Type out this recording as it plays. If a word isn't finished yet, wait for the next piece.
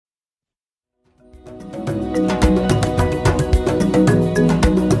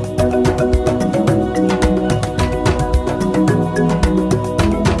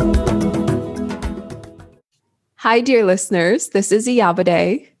Hi, dear listeners. This is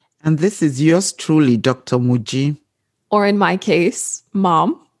Iyabade. And this is yours truly, Dr. Muji. Or in my case,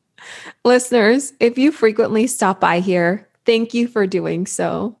 Mom. Listeners, if you frequently stop by here, thank you for doing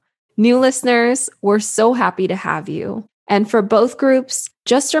so. New listeners, we're so happy to have you. And for both groups,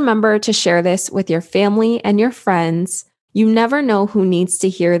 just remember to share this with your family and your friends. You never know who needs to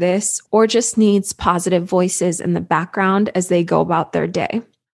hear this or just needs positive voices in the background as they go about their day.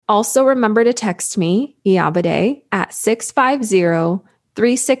 Also, remember to text me, Iyabade, at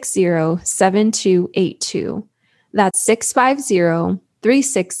 650-360-7282. That's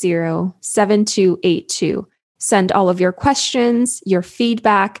 650-360-7282. Send all of your questions, your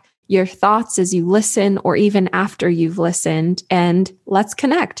feedback, your thoughts as you listen, or even after you've listened, and let's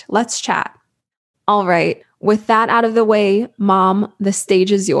connect. Let's chat. All right. With that out of the way, Mom, the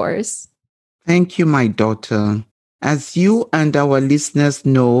stage is yours. Thank you, my daughter. As you and our listeners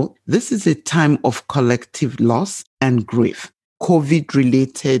know, this is a time of collective loss and grief,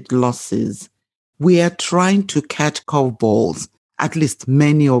 COVID-related losses. We are trying to catch curveballs, at least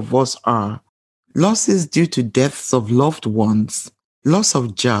many of us are. Losses due to deaths of loved ones, loss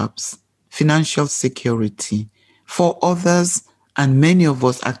of jobs, financial security. For others, and many of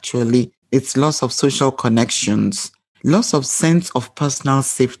us actually, it's loss of social connections, loss of sense of personal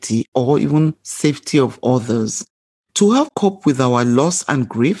safety or even safety of others. To help cope with our loss and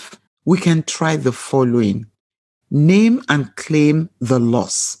grief, we can try the following. Name and claim the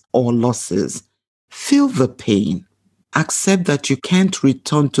loss or losses. Feel the pain. Accept that you can't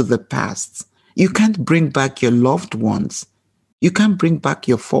return to the past. You can't bring back your loved ones. You can't bring back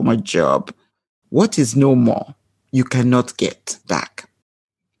your former job. What is no more, you cannot get back.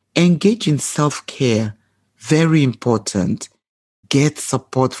 Engage in self-care. Very important. Get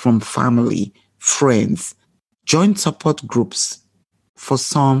support from family, friends. Join support groups. For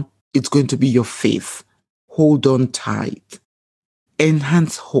some, it's going to be your faith. Hold on tight.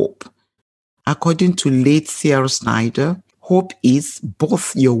 Enhance hope. According to late C.R. Snyder, hope is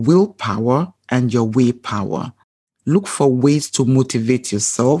both your willpower and your way power. Look for ways to motivate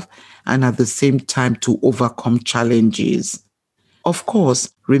yourself and at the same time to overcome challenges. Of course,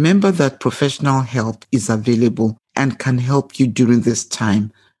 remember that professional help is available and can help you during this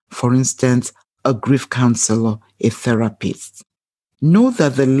time. For instance, a grief counselor, a therapist. Know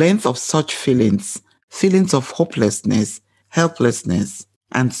that the length of such feelings of hopelessness, helplessness,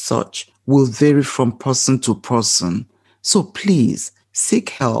 and such will vary from person to person. So please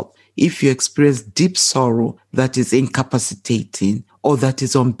seek help if you experience deep sorrow that is incapacitating or that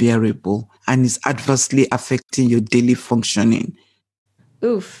is unbearable and is adversely affecting your daily functioning.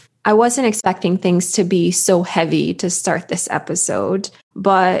 Oof. I wasn't expecting things to be so heavy to start this episode,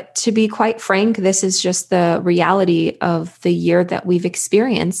 but to be quite frank, this is just the reality of the year that we've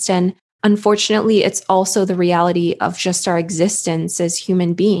experienced. And unfortunately, it's also the reality of just our existence as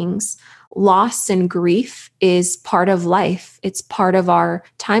human beings. Loss and grief is part of life. It's part of our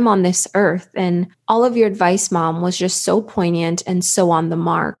time on this earth. And all of your advice, Mom, was just so poignant and so on the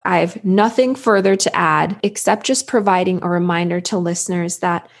mark. I have nothing further to add except just providing a reminder to listeners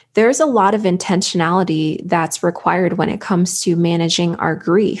that there's a lot of intentionality that's required when it comes to managing our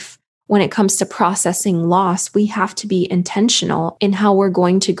grief. When it comes to processing loss, we have to be intentional in how we're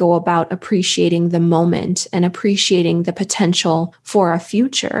going to go about appreciating the moment and appreciating the potential for our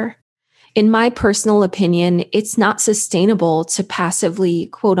future. In my personal opinion, it's not sustainable to passively,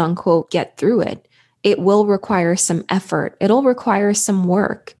 quote unquote, get through it. It will require some effort. It'll require some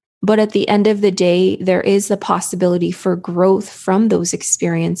work. But at the end of the day, there is the possibility for growth from those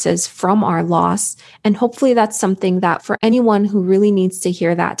experiences, from our loss. And hopefully that's something that for anyone who really needs to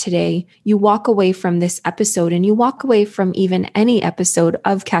hear that today, you walk away from this episode and you walk away from even any episode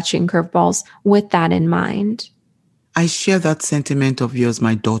of Catching Curveballs with that in mind. I share that sentiment of yours,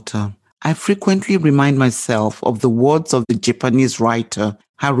 my daughter. I frequently remind myself of the words of the Japanese writer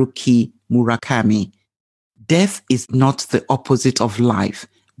Haruki Murakami. Death is not the opposite of life,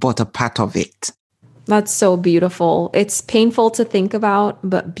 but a part of it. That's so beautiful. It's painful to think about,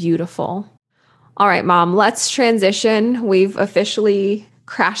 but beautiful. All right, Mom, let's transition. We've officially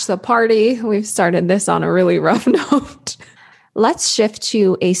crashed the party. We've started this on a really rough note. Let's shift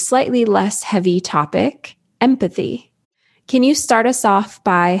to a slightly less heavy topic, empathy. Can you start us off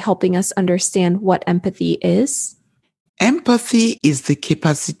by helping us understand what empathy is? Empathy is the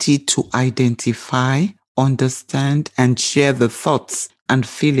capacity to identify, understand, and share the thoughts and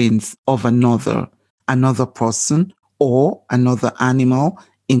feelings of another person, or another animal,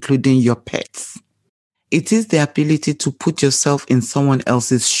 including your pets. It is the ability to put yourself in someone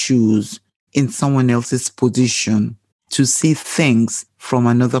else's shoes, in someone else's position, to see things from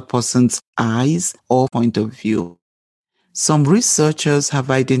another person's eyes or point of view. Some researchers have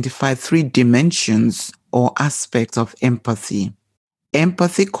identified 3 dimensions or aspects of empathy.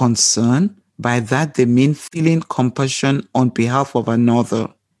 Empathy concern, by that they mean feeling compassion on behalf of another.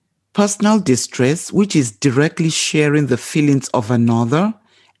 Personal distress, which is directly sharing the feelings of another.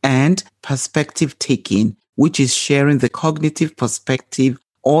 And perspective taking, which is sharing the cognitive perspective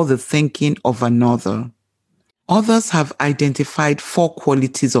or the thinking of another. Others have identified 4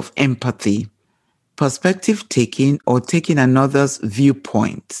 qualities of empathy: perspective taking or taking another's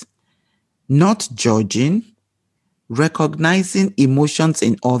viewpoint, not judging, recognizing emotions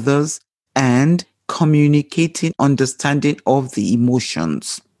in others, and communicating understanding of the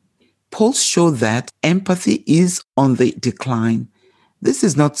emotions. Polls show that empathy is on the decline. This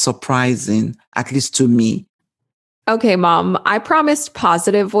is not surprising, at least to me. Okay, Mom, I promised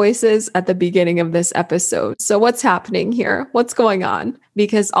positive voices at the beginning of this episode. So what's happening here? What's going on?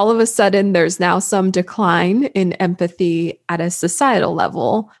 Because all of a sudden there's now some decline in empathy at a societal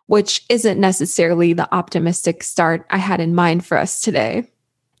level, which isn't necessarily the optimistic start I had in mind for us today.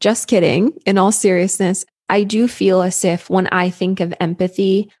 Just kidding. In all seriousness, I do feel as if when I think of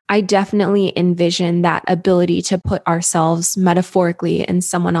empathy, I definitely envision that ability to put ourselves metaphorically in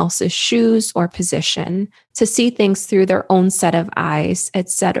someone else's shoes or position, to see things through their own set of eyes,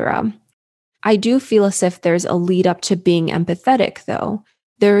 etc. I do feel as if there's a lead up to being empathetic, though.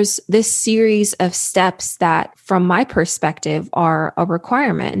 There's this series of steps that, from my perspective, are a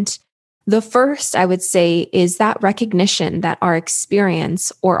requirement. The first, I would say, is that recognition that our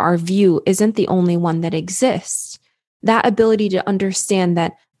experience or our view isn't the only one that exists. That ability to understand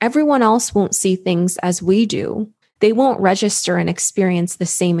that everyone else won't see things as we do. They won't register and experience the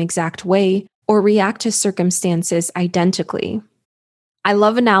same exact way or react to circumstances identically. I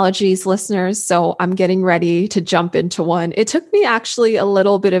love analogies, listeners, so I'm getting ready to jump into one. It took me actually a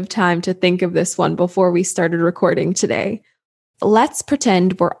little bit of time to think of this one before we started recording today. Let's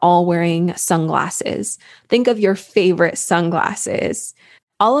pretend we're all wearing sunglasses. Think of your favorite sunglasses.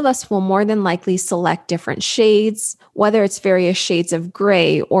 All of us will more than likely select different shades, whether it's various shades of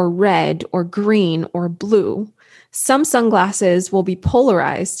gray or red or green or blue. Some sunglasses will be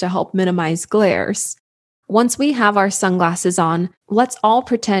polarized to help minimize glares. Once we have our sunglasses on, let's all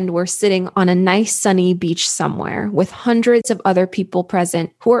pretend we're sitting on a nice sunny beach somewhere with hundreds of other people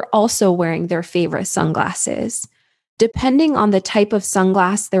present who are also wearing their favorite sunglasses. Depending on the type of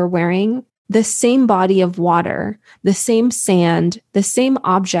sunglass they're wearing, the same body of water, the same sand, the same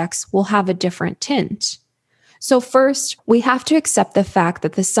objects will have a different tint. So first, we have to accept the fact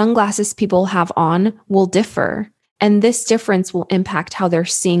that the sunglasses people have on will differ, and this difference will impact how they're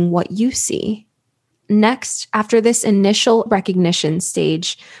seeing what you see. Next, after this initial recognition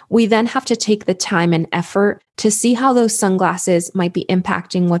stage, we then have to take the time and effort to see how those sunglasses might be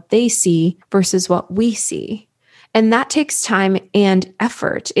impacting what they see versus what we see. And that takes time and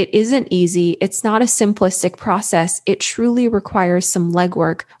effort. It isn't easy. It's not a simplistic process. It truly requires some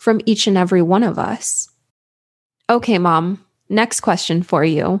legwork from each and every one of us. Okay, Mom, next question for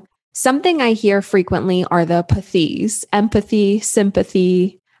you. Something I hear frequently are the pathies, empathy,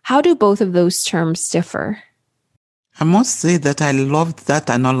 sympathy. How do both of those terms differ? I must say that I loved that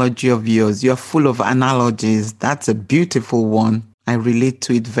analogy of yours. You're full of analogies. That's a beautiful one. I relate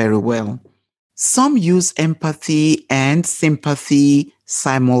to it very well. Some use empathy and sympathy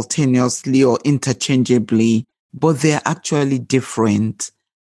simultaneously or interchangeably, but they're actually different.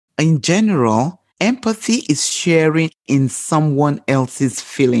 In general, empathy is sharing in someone else's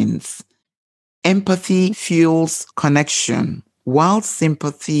feelings. Empathy fuels connection, while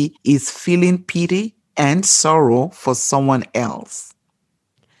sympathy is feeling pity and sorrow for someone else.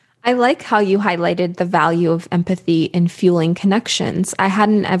 I like how you highlighted the value of empathy in fueling connections. I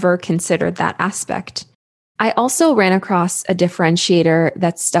hadn't ever considered that aspect. I also ran across a differentiator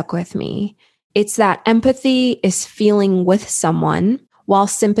that stuck with me. It's that empathy is feeling with someone, while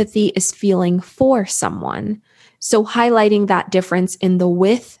sympathy is feeling for someone. So highlighting that difference in the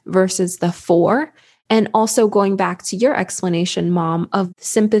with versus the for, and also going back to your explanation, Mom, of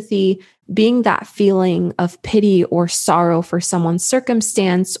sympathy being that feeling of pity or sorrow for someone's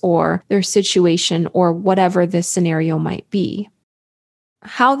circumstance or their situation or whatever the scenario might be.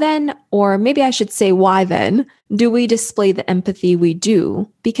 How then, or maybe I should say why then, do we display the empathy we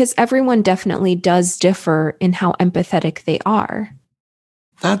do? Because everyone definitely does differ in how empathetic they are.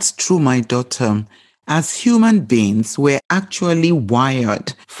 That's true, my daughter. As human beings, we're actually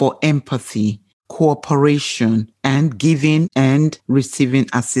wired for empathy, cooperation, and giving and receiving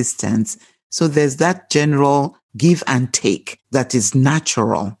assistance. So there's that general give and take that is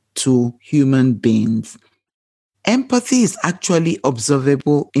natural to human beings. Empathy is actually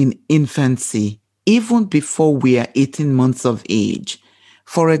observable in infancy. even before we are 18 months of age.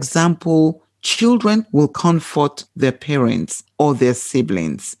 For example, children will comfort their parents or their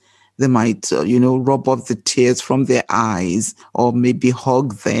siblings. They might, rub off the tears from their eyes or maybe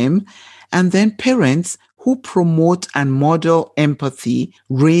hug them. And then parents who promote and model empathy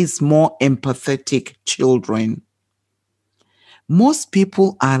raise more empathetic children. Most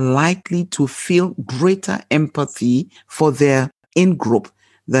people are likely to feel greater empathy for their in-group,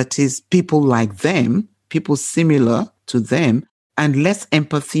 that is, people like them, people similar to them, and less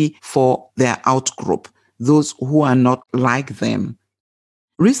empathy for their out-group, those who are not like them.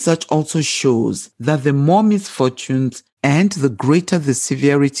 Research also shows that the more misfortunes and the greater the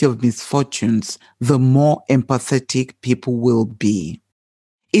severity of misfortunes, the more empathetic people will be.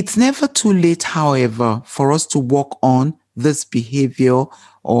 It's never too late, however, for us to work on this behavior,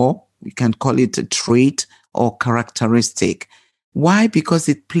 or we can call it a trait or characteristic. Why? Because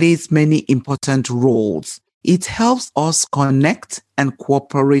it plays many important roles. It helps us connect and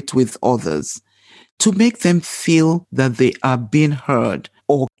cooperate with others to make them feel that they are being heard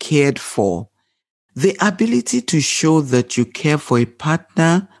or cared for. The ability to show that you care for a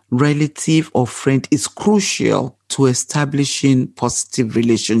partner, relative, or friend is crucial to establishing positive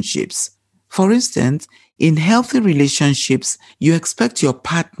relationships. For instance, in healthy relationships, you expect your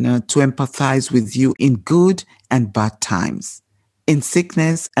partner to empathize with you in good and bad times, in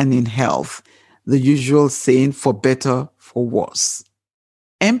sickness and in health, the usual saying, for better, for worse.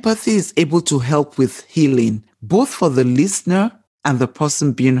 Empathy is able to help with healing, both for the listener and the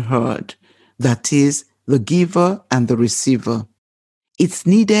person being heard, that is, the giver and the receiver. It's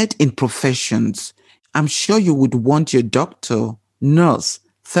needed in professions. I'm sure you would want your doctor, nurse,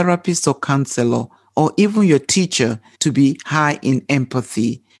 therapist or counselor, or even your teacher to be high in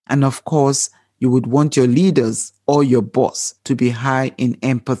empathy. And of course, you would want your leaders or your boss to be high in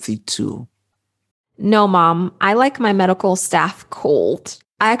empathy too. No, Mom, I like my medical staff cold.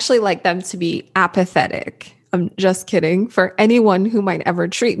 I actually like them to be apathetic. I'm just kidding. For anyone who might ever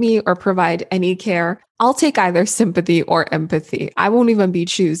treat me or provide any care, I'll take either sympathy or empathy. I won't even be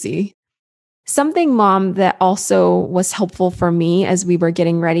choosy. Something, Mom, that also was helpful for me as we were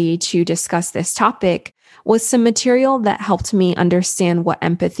getting ready to discuss this topic was some material that helped me understand what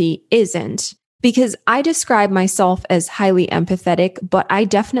empathy isn't. Because I describe myself as highly empathetic, but I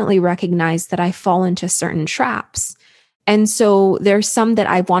definitely recognize that I fall into certain traps. And so there's some that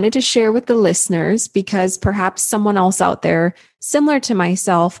I wanted to share with the listeners because perhaps someone else out there, similar to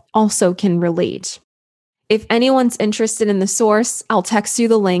myself, also can relate. If anyone's interested in the source, I'll text you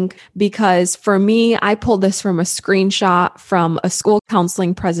the link because for me, I pulled this from a screenshot from a school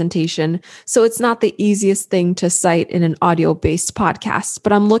counseling presentation. So it's not the easiest thing to cite in an audio-based podcast,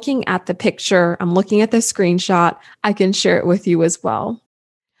 but I'm looking at the picture, I'm looking at the screenshot. I can share it with you as well.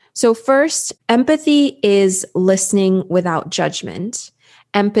 So first, empathy is listening without judgment.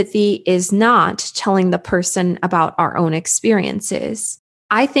 Empathy is not telling the person about our own experiences.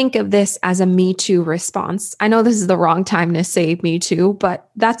 I think of this as a Me Too response. I know this is the wrong time to say Me Too, but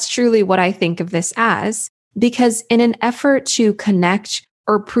that's truly what I think of this as, because in an effort to connect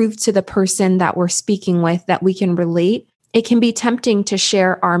or prove to the person that we're speaking with that we can relate, it can be tempting to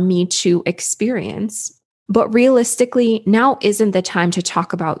share our Me Too experience. But realistically, now isn't the time to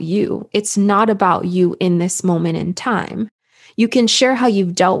talk about you. It's not about you in this moment in time. You can share how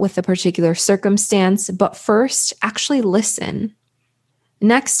you've dealt with a particular circumstance, but first, actually listen.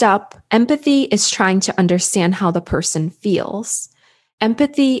 Next up, empathy is trying to understand how the person feels.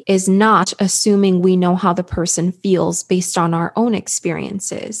 Empathy is not assuming we know how the person feels based on our own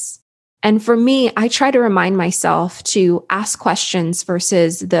experiences. And for me, I try to remind myself to ask questions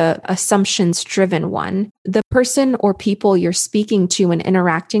versus the assumptions-driven one. The person or people you're speaking to and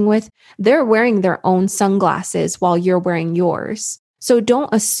interacting with, they're wearing their own sunglasses while you're wearing yours. So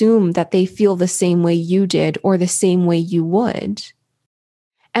don't assume that they feel the same way you did or the same way you would.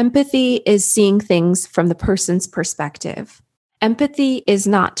 Empathy is seeing things from the person's perspective. Empathy is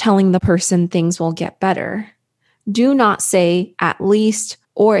not telling the person things will get better. Do not say, at least,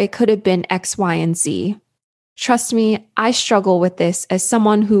 or it could have been X, Y, and Z. Trust me, I struggle with this as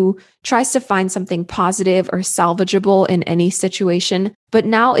someone who tries to find something positive or salvageable in any situation, but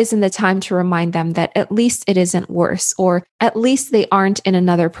now isn't the time to remind them that at least it isn't worse, or at least they aren't in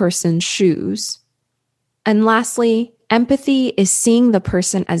another person's shoes. And lastly, empathy is seeing the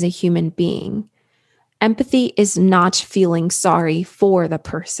person as a human being. Empathy is not feeling sorry for the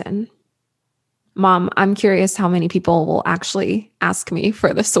person. Mom, I'm curious how many people will actually ask me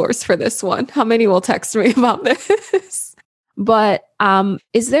for the source for this one. How many will text me about this? But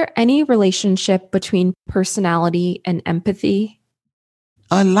is there any relationship between personality and empathy?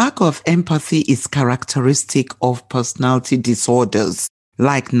 A lack of empathy is characteristic of personality disorders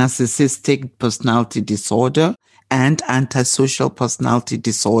like narcissistic personality disorder and antisocial personality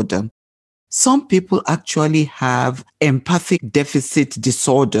disorder. Some people actually have empathic deficit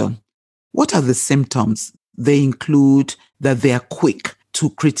disorder. What are the symptoms? They include that they are quick to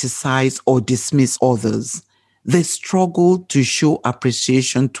criticize or dismiss others. They struggle to show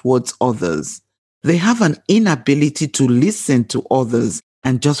appreciation towards others. They have an inability to listen to others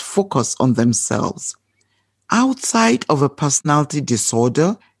and just focus on themselves. Outside of a personality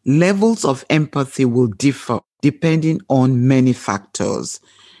disorder, levels of empathy will differ depending on many factors.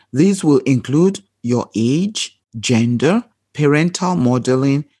 These will include your age, gender, parental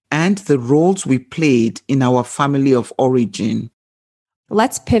modeling, and the roles we played in our family of origin.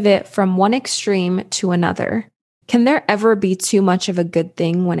 Let's pivot from one extreme to another. Can there ever be too much of a good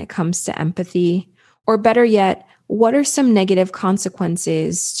thing when it comes to empathy? Or better yet, what are some negative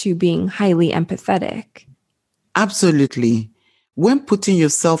consequences to being highly empathetic? Absolutely. When putting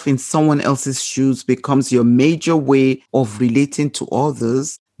yourself in someone else's shoes becomes your major way of relating to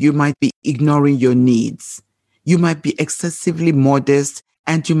others, you might be ignoring your needs. You might be excessively modest,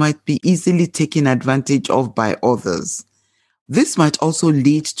 and you might be easily taken advantage of by others. This might also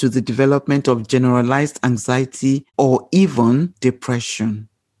lead to the development of generalized anxiety or even depression.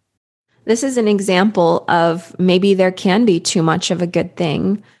 This is an example of maybe there can be too much of a good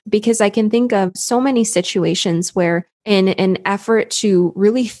thing, because I can think of so many situations where in an effort to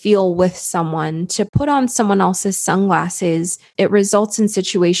really feel with someone, to put on someone else's sunglasses, it results in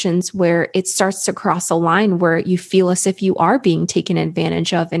situations where it starts to cross a line where you feel as if you are being taken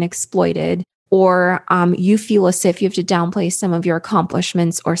advantage of and exploited, or you feel as if you have to downplay some of your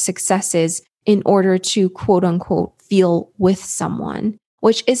accomplishments or successes in order to quote unquote feel with someone,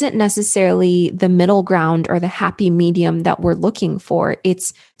 which isn't necessarily the middle ground or the happy medium that we're looking for.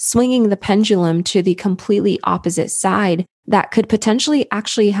 It's swinging the pendulum to the completely opposite side that could potentially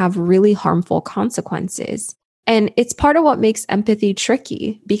actually have really harmful consequences. And it's part of what makes empathy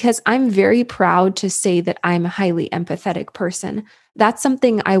tricky, because I'm very proud to say that I'm a highly empathetic person. That's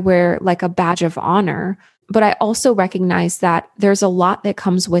something I wear like a badge of honor. But I also recognize that there's a lot that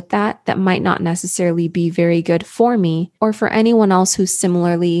comes with that might not necessarily be very good for me or for anyone else who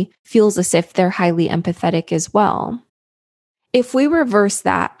similarly feels as if they're highly empathetic as well. If we reverse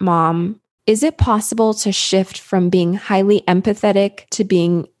that, Mom, is it possible to shift from being highly empathetic to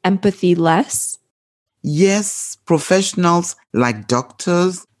being empathy-less? Yes, professionals like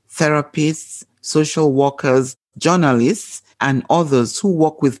doctors, therapists, social workers, journalists, and others who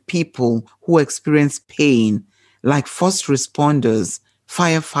work with people who experience pain, like first responders,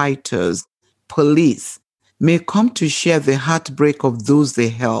 firefighters, police, may come to share the heartbreak of those they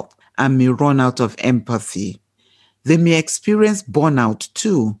help and may run out of empathy. They may experience burnout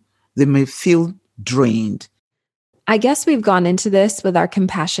too. They may feel drained. I guess we've gone into this with our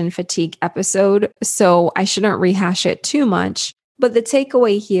compassion fatigue episode, so I shouldn't rehash it too much. But the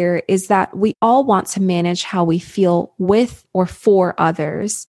takeaway here is that we all want to manage how we feel with or for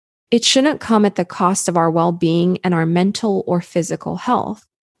others. It shouldn't come at the cost of our well-being and our mental or physical health.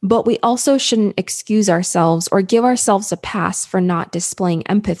 But we also shouldn't excuse ourselves or give ourselves a pass for not displaying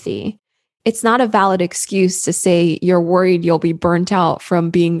empathy. It's not a valid excuse to say you're worried you'll be burnt out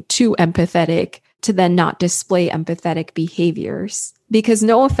from being too empathetic to then not display empathetic behaviors. Because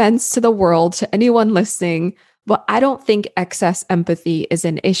no offense to the world, to anyone listening, but I don't think excess empathy is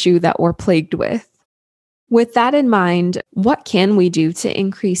an issue that we're plagued with. With that in mind, what can we do to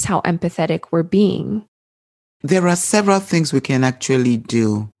increase how empathetic we're being? There are several things we can actually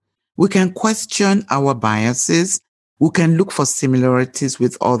do. We can question our biases. We can look for similarities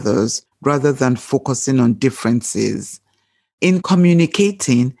with others rather than focusing on differences. In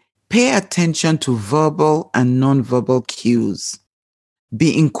communicating, pay attention to verbal and nonverbal cues.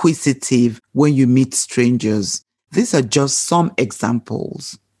 Be inquisitive when you meet strangers. These are just some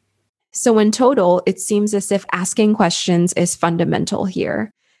examples. So in total, it seems as if asking questions is fundamental here.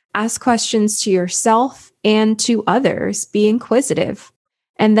 Ask questions to yourself and to others. Be inquisitive.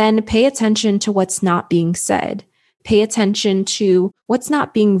 And then pay attention to what's not being said. Pay attention to what's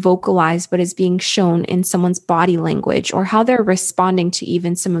not being vocalized, but is being shown in someone's body language or how they're responding to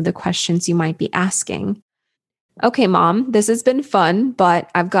even some of the questions you might be asking. Okay, Mom, this has been fun, but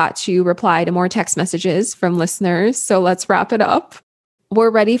I've got to reply to more text messages from listeners. So let's wrap it up.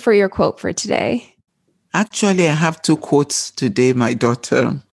 We're ready for your quote for today. Actually, I have 2 quotes today, my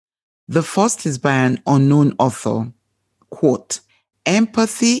daughter. The first is by an unknown author. Quote,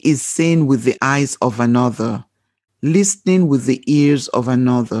 "Empathy is seeing with the eyes of another, listening with the ears of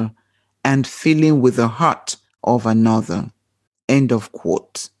another, and feeling with the heart of another." End of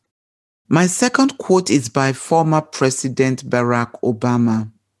quote. My second quote is by former President Barack Obama.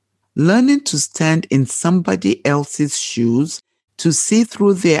 Learning to stand in somebody else's shoes, to see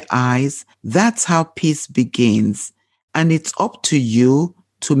through their eyes, that's how peace begins. And it's up to you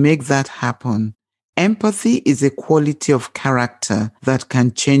to make that happen. Empathy is a quality of character that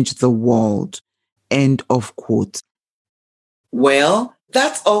can change the world. End of quote. Well,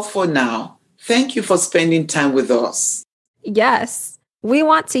 that's all for now. Thank you for spending time with us. Yes, we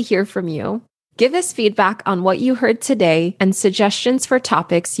want to hear from you. Give us feedback on what you heard today and suggestions for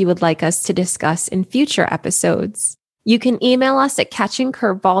topics you would like us to discuss in future episodes. You can email us at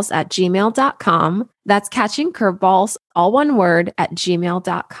catchingcurveballs@gmail.com. That's catchingcurveballs, all one word,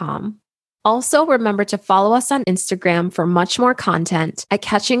 @gmail.com. Also, remember to follow us on Instagram for much more content at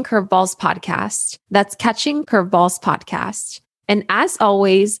Catching Curveballs Podcast. That's Catching Curveballs Podcast. And as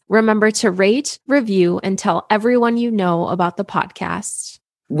always, remember to rate, review, and tell everyone you know about the podcast.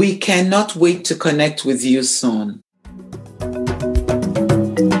 We cannot wait to connect with you soon.